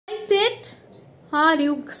it? Are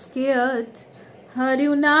you scared? Are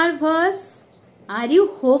you nervous? Are you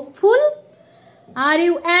hopeful? Are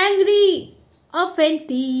you angry of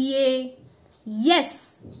NTA?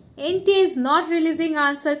 Yes, NTA is not releasing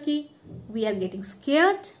answer key. We are getting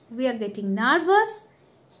scared. We are getting nervous.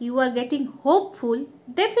 You are getting hopeful.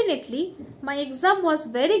 Definitely, my exam was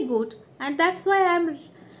very good and that's why I am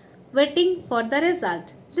waiting for the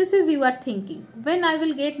result. This is your thinking. When I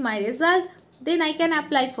will get my result, then I can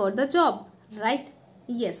apply for the job, right?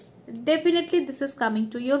 Yes, definitely this is coming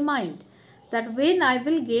to your mind. That when I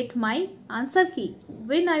will get my answer key,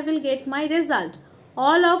 when I will get my result.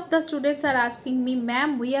 All of the students are asking me,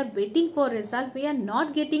 ma'am, we are waiting for result. We are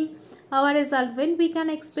not getting our result. When we can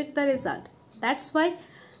expect the result? That's why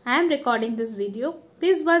I am recording this video.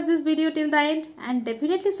 Please watch this video till the end and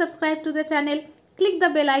definitely subscribe to the channel. Click the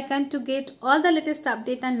bell icon to get all the latest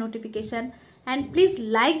update and notification. And please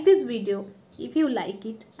like this video if you like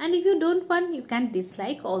it. And if you don't want, you can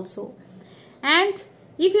dislike also. And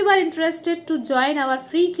if you are interested to join our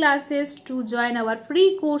free classes, to join our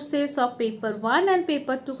free courses of paper 1 and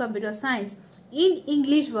paper 2 computer science in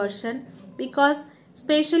English version, because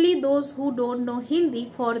especially those who don't know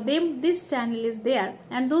Hindi, for them this channel is there,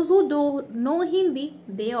 and those who don't know Hindi,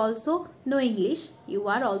 they also know English. You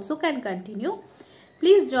are also can continue.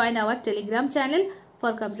 Please join our Telegram channel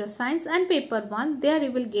for computer science and paper 1. There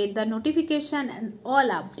you will get the notification and all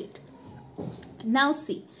update. Now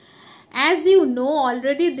see. As you know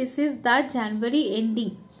already, this is the January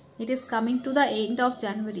ending. It is coming to the end of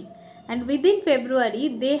January. And within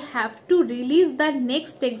February, they have to release the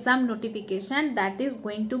next exam notification that is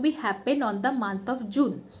going to be happen on the month of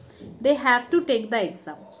June. They have to take the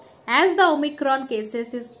exam. As the Omicron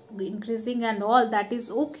cases is increasing and all, that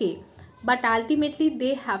is okay. But ultimately,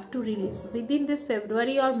 they have to release within this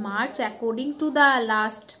February or March according to the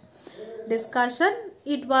last discussion.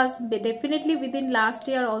 It was definitely within last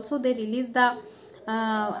year also they released the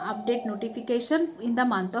update notification in the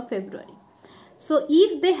month of February. So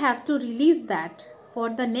if they have to release that for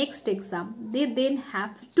the next exam, they then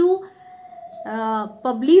have to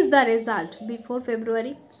publish the result before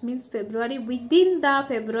February. Means February, within the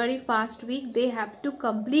February first week, they have to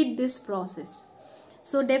complete this process.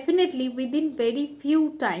 So definitely within very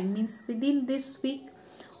few time, means within this week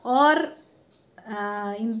or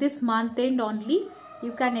in this month end only,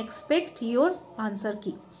 you can expect your answer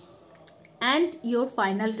key and your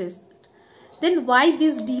final result. Then why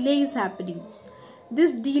this delay is happening?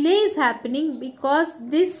 This delay is happening because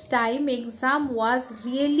this time exam was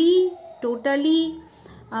really totally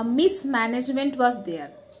mismanagement was there.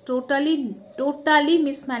 Totally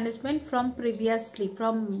mismanagement from previously,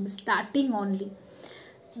 from starting only.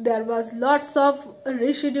 There was lots of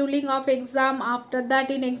rescheduling of exam. After that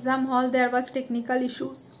in exam hall there was technical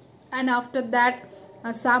issues, and after that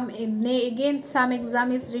some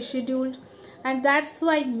exam is rescheduled, and that's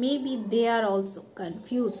why maybe they are also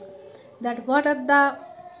confused that what are the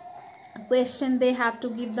question they have to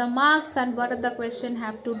give the marks and what are the question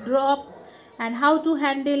have to drop and how to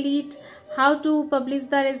handle it, how to publish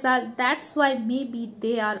the result. That's why maybe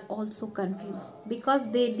they are also confused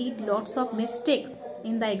because they did lots of mistake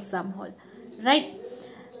in the exam hall, right?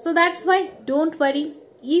 So that's why don't worry.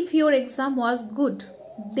 If your exam was good,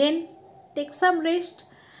 then take some rest.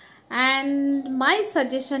 And my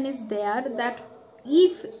suggestion is there that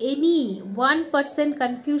if any 1%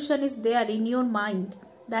 confusion is there in your mind,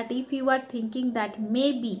 that if you are thinking that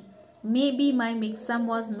maybe my exam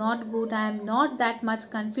was not good, I am not that much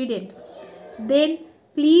confident, then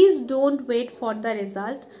please don't wait for the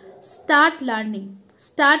result. Start learning.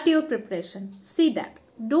 Start your preparation. See that.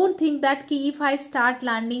 Don't think that if I start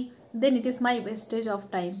learning, then it is my wastage of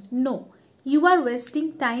time. No, you are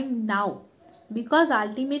wasting time now because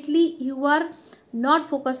ultimately you are not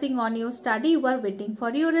focusing on your study. You are waiting for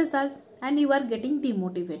your result and you are getting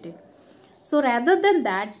demotivated. So rather than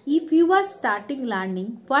that, if you are starting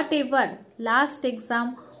learning, whatever last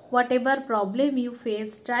exam, whatever problem you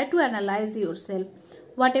face, try to analyze yourself.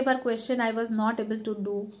 Whatever question I was not able to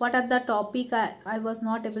do, what are the topic I was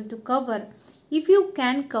not able to cover. If you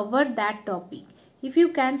can cover that topic, if you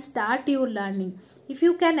can start your learning, if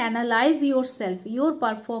you can analyze yourself, your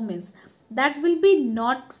performance, that will be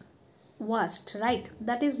not waste, right?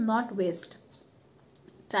 That is not waste.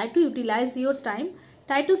 Try to utilize your time.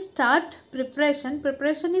 Try to start preparation.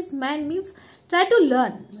 Preparation is means try to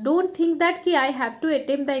learn. Don't think that I have to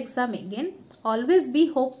attempt the exam again. Always be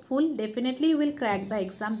hopeful. Definitely you will crack the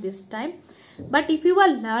exam this time. But if you are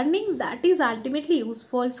learning, that is ultimately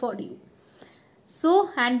useful for you. So,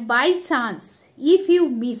 and by chance, if you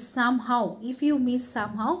miss somehow,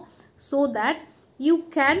 so that you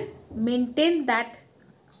can maintain that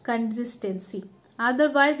consistency.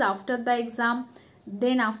 Otherwise, after the exam,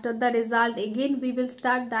 then after the result, again we will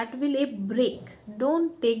start. That will a break.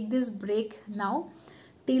 Don't take this break now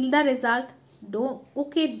till the result. Don't.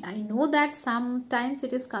 Okay, I know that sometimes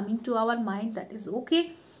it is coming to our mind. That is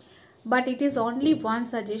okay, but it is only one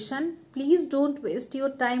suggestion. Please don't waste your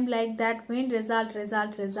time like that. When result.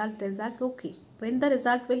 Okay, when the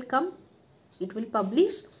result will come, it will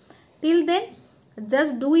publish. Till then,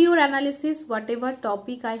 just do your analysis. Whatever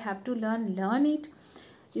topic I have to learn it.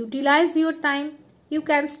 Utilize your time. You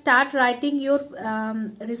can start writing your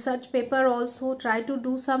research paper also. Try to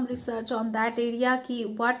do some research on that area.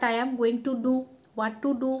 What I am going to do, what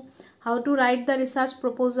to do, how to write the research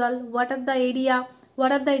proposal, what are the area,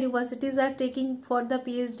 what are the universities are taking for the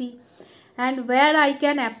PhD, and where I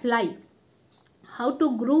can apply, how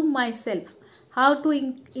to groom myself, how to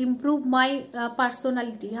improve my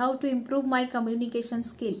personality, how to improve my communication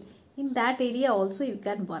skill. In that area also you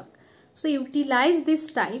can work. So utilize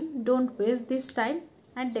this time, don't waste this time,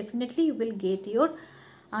 and definitely you will get your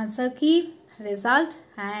answer key result,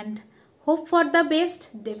 and hope for the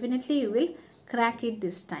best. Definitely you will crack it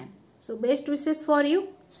this time. So best wishes for you.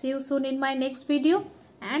 See you soon in my next video,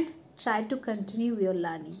 and try to continue your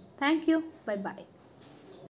learning. Thank you. Bye bye.